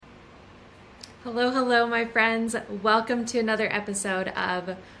Hello, hello, my friends. Welcome to another episode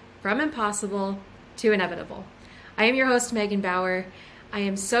of From Impossible to Inevitable. I am your host, Megan Bauer. I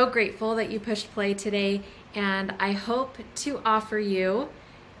am so grateful that you pushed play today, and I hope to offer you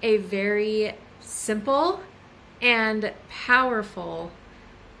a very simple and powerful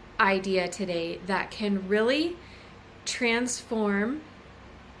idea today that can really transform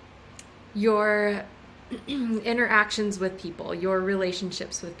your interactions with people, your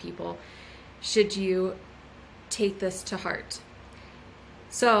relationships with people, should you take this to heart.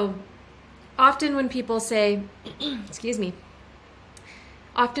 So often when people say,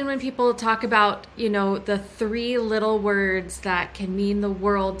 often when people talk about, the three little words that can mean the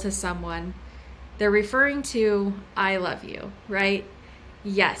world to someone, they're referring to I love you, right?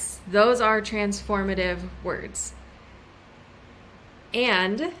 Yes, those are transformative words.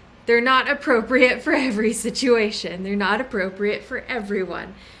 And they're not appropriate for every situation. They're not appropriate for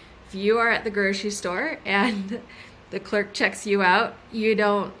everyone. If you are at the grocery store and the clerk checks you out, you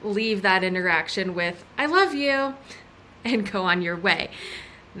don't leave that interaction with, I love you, and go on your way.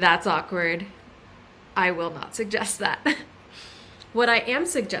 That's awkward. I will not suggest that. What I am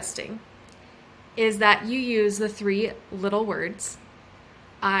suggesting is that you use the three little words,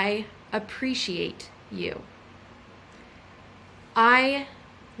 I appreciate you. I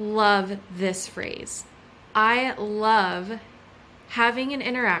love this phrase. I love having an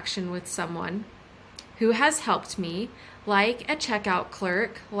interaction with someone who has helped me, like a checkout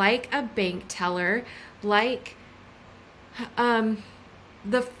clerk, like a bank teller, like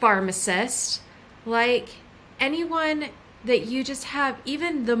the pharmacist, like anyone that you just have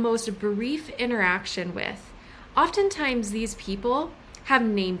even the most brief interaction with. Oftentimes these people have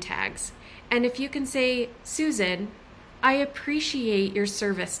name tags. And if you can say, Susan, I appreciate your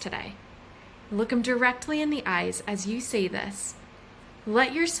service today. Look them directly in the eyes as you say this.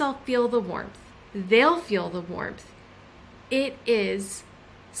 Let yourself feel the warmth. They'll feel the warmth. It is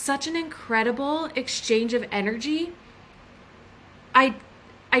such an incredible exchange of energy. I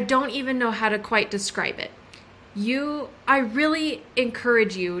don't even know how to quite describe it. I really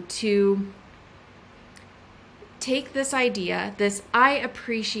encourage you to take this idea, this I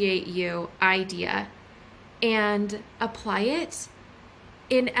appreciate you idea, and apply it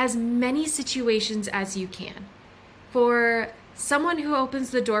in as many situations as you can. For someone who opens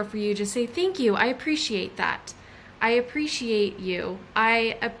the door for you, just say, thank you, I appreciate that. I appreciate you.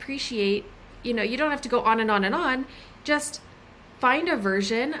 I appreciate, you don't have to go on and on and on. Just find a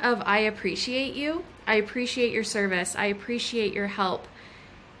version of I appreciate you. I appreciate your service. I appreciate your help.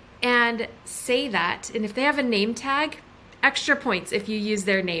 And say that. And if they have a name tag, extra points if you use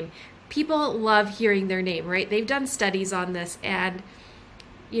their name. People love hearing their name, right? They've done studies on this, and,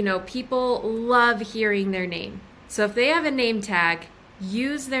 people love hearing their name. So if they have a name tag,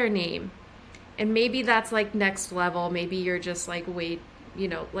 use their name. And maybe that's like next level. Maybe you're just like, wait,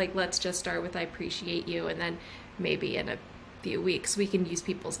 let's just start with I appreciate you. And then maybe in a few weeks we can use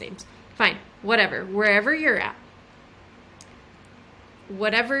people's names. Fine, whatever, wherever you're at.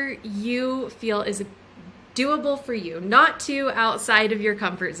 Whatever you feel is doable for you, not too outside of your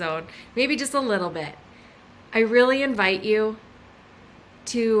comfort zone, maybe just a little bit. I really invite you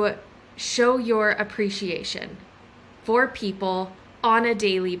to show your appreciation for people on a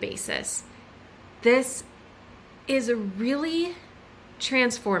daily basis. This is really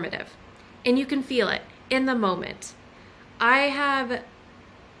transformative, and you can feel it in the moment. And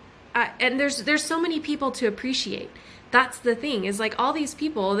there's so many people to appreciate. That's the thing, is like all these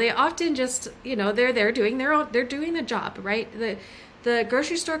people, they often just, they're doing the job, right? The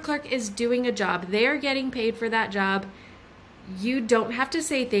grocery store clerk is doing a job. They're getting paid for that job. You don't have to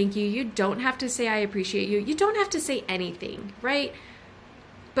say thank you. You don't have to say I appreciate you. You don't have to say anything, right?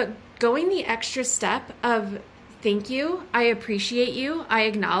 But going the extra step of thank you, I appreciate you, I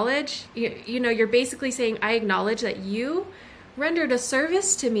acknowledge, you're basically saying I acknowledge that you rendered a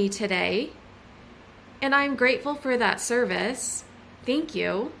service to me today, and I'm grateful for that service. Thank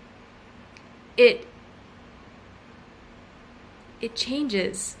you. It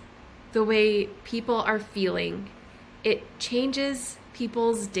changes the way people are feeling. It changes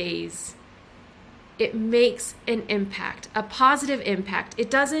people's days. It makes an impact, a positive impact.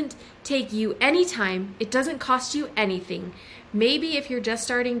 It doesn't take you any time. It doesn't cost you anything. Maybe if you're just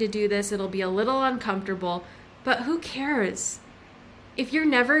starting to do this, it'll be a little uncomfortable, but who cares? If you're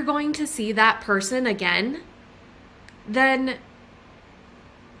never going to see that person again, then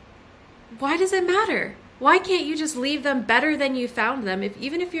why does it matter? Why can't you just leave them better than you found them,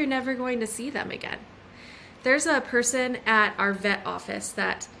 even if you're never going to see them again? There's a person at our vet office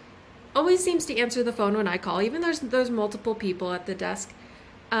that always seems to answer the phone when I call, even there's multiple people at the desk.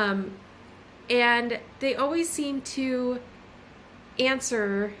 And they always seem to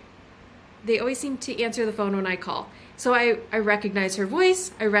answer the phone when I call. So I recognize her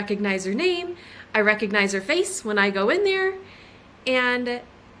voice, I recognize her name, I recognize her face when I go in there. And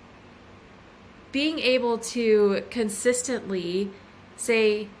being able to consistently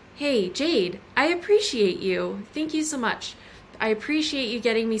say, hey, Jade, I appreciate you. Thank you so much. I appreciate you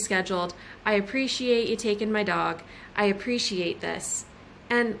getting me scheduled. I appreciate you taking my dog. I appreciate this.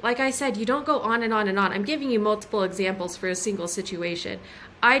 And like I said, you don't go on and on and on. I'm giving you multiple examples for a single situation.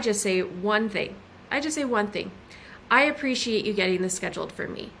 I just say one thing. I appreciate you getting this scheduled for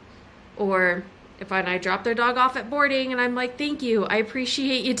me. Or if I drop their dog off at boarding and I'm like, thank you, I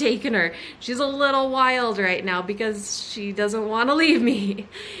appreciate you taking her. She's a little wild right now because she doesn't want to leave me,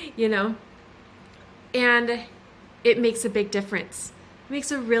 And it makes a big difference. It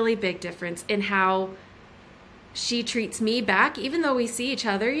makes a really big difference in how she treats me back, even though we see each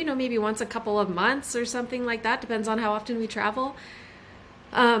other, maybe once a couple of months or something like that. Depends on how often we travel.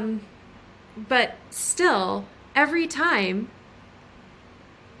 But still, every time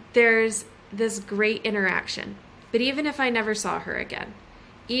there's this great interaction. But even if I never saw her again,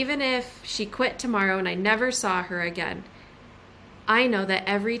 even if she quit tomorrow and I never saw her again, I know that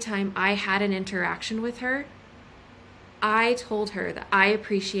every time I had an interaction with her, I told her that I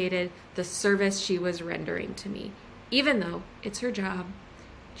appreciated the service she was rendering to me, even though it's her job,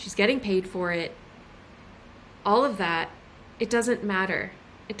 she's getting paid for it, all of that, it doesn't matter.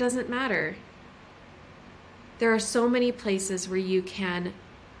 It doesn't matter. There are so many places where you can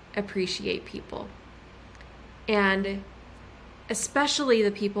appreciate people, and especially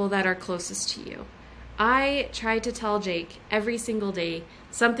the people that are closest to you. I try to tell Jake every single day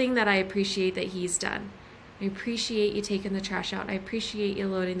something that I appreciate that he's done. I appreciate you taking the trash out. I appreciate you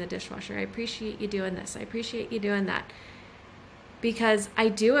loading the dishwasher. I appreciate you doing this. I appreciate you doing that. Because I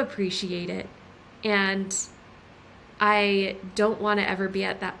do appreciate it. And I don't want to ever be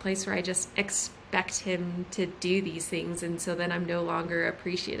at that place where I just expect him to do these things. And so then I'm no longer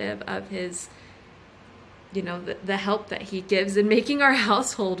appreciative of his, the help that he gives in making our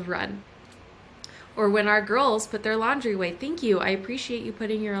household run. Or when our girls put their laundry away. Thank you. I appreciate you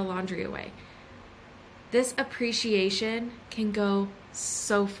putting your laundry away. This appreciation can go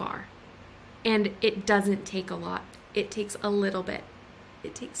so far, and it doesn't take a lot. It takes a little bit.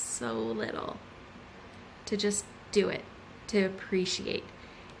 It takes so little to just do it, to appreciate.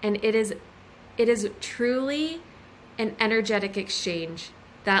 And it is truly an energetic exchange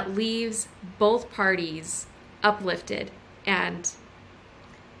that leaves both parties uplifted, and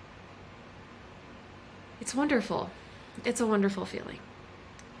it's wonderful. It's a wonderful feeling.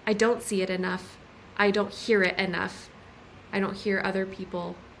 I don't see it enough. I don't hear it enough. I don't hear other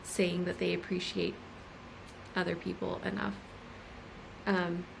people saying that they appreciate other people enough.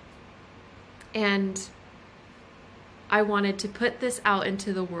 And I wanted to put this out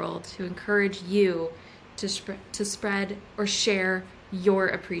into the world to encourage you to spread or share your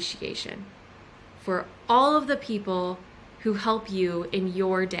appreciation for all of the people who help you in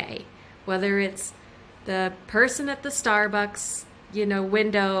your day, whether it's the person at the Starbucks,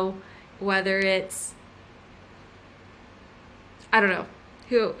 window, whether it's, I don't know,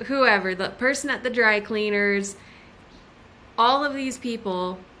 whoever, the person at the dry cleaners, all of these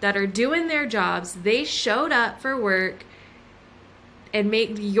people that are doing their jobs, they showed up for work and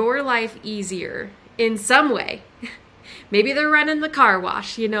make your life easier in some way. Maybe they're running the car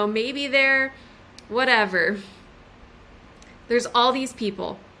wash, maybe they're whatever. There's all these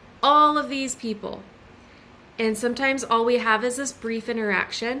people, all of these people. And sometimes all we have is this brief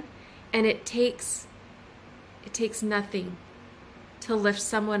interaction, and it takes nothing to lift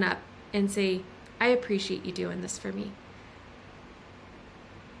someone up and say, I appreciate you doing this for me.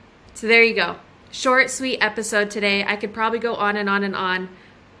 So there you go. Short, sweet episode today. I could probably go on and on and on,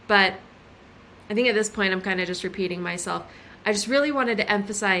 but I think at this point I'm kind of just repeating myself. I just really wanted to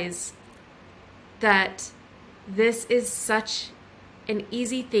emphasize that this is such an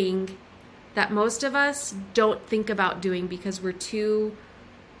easy thing that most of us don't think about doing because we're too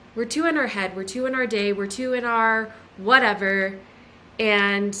in our head, we're too in our day, we're too in our whatever.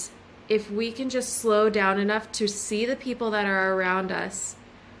 And if we can just slow down enough to see the people that are around us,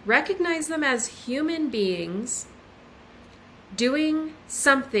 recognize them as human beings doing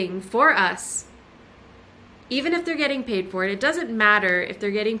something for us, even if they're getting paid for it. It doesn't matter if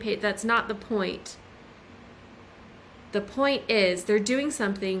they're getting paid. That's not the point. The point is they're doing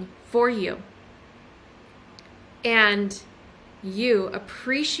something for you. And you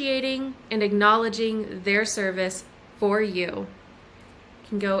appreciating and acknowledging their service for you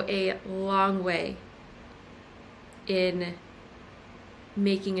can go a long way in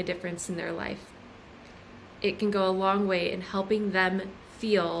making a difference in their life. It can go a long way in helping them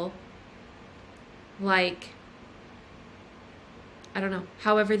feel like, I don't know,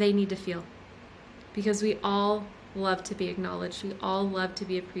 however they need to feel. Because we all love to be acknowledged. We all love to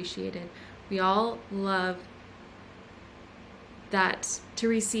be appreciated. We all love that, to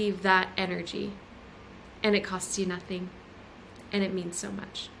receive that energy. And it costs you nothing. And it means so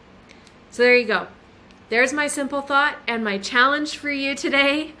much. So there you go. There's my simple thought and my challenge for you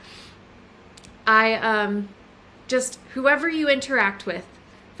today. Just whoever you interact with,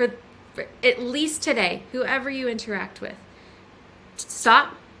 for at least today, whoever you interact with,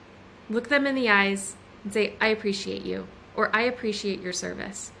 stop, look them in the eyes and say, I appreciate you, or I appreciate your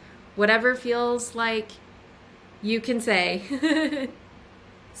service. Whatever feels like you can say,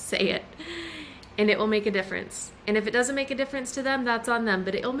 say it, and it will make a difference. And if it doesn't make a difference to them, that's on them,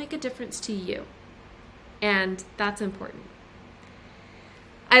 but it will make a difference to you. And that's important.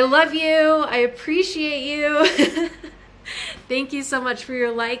 I love you. I appreciate you. Thank you so much for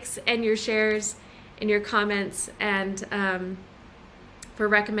your likes and your shares and your comments, and for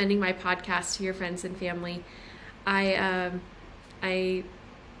recommending my podcast to your friends and family. I'm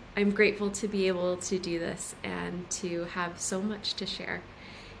grateful to be able to do this and to have so much to share.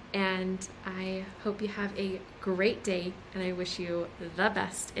 And I hope you have a great day, and I wish you the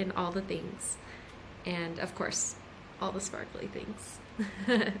best in all the things. And of course, all the sparkly things.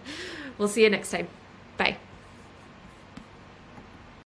 We'll see you next time. Bye.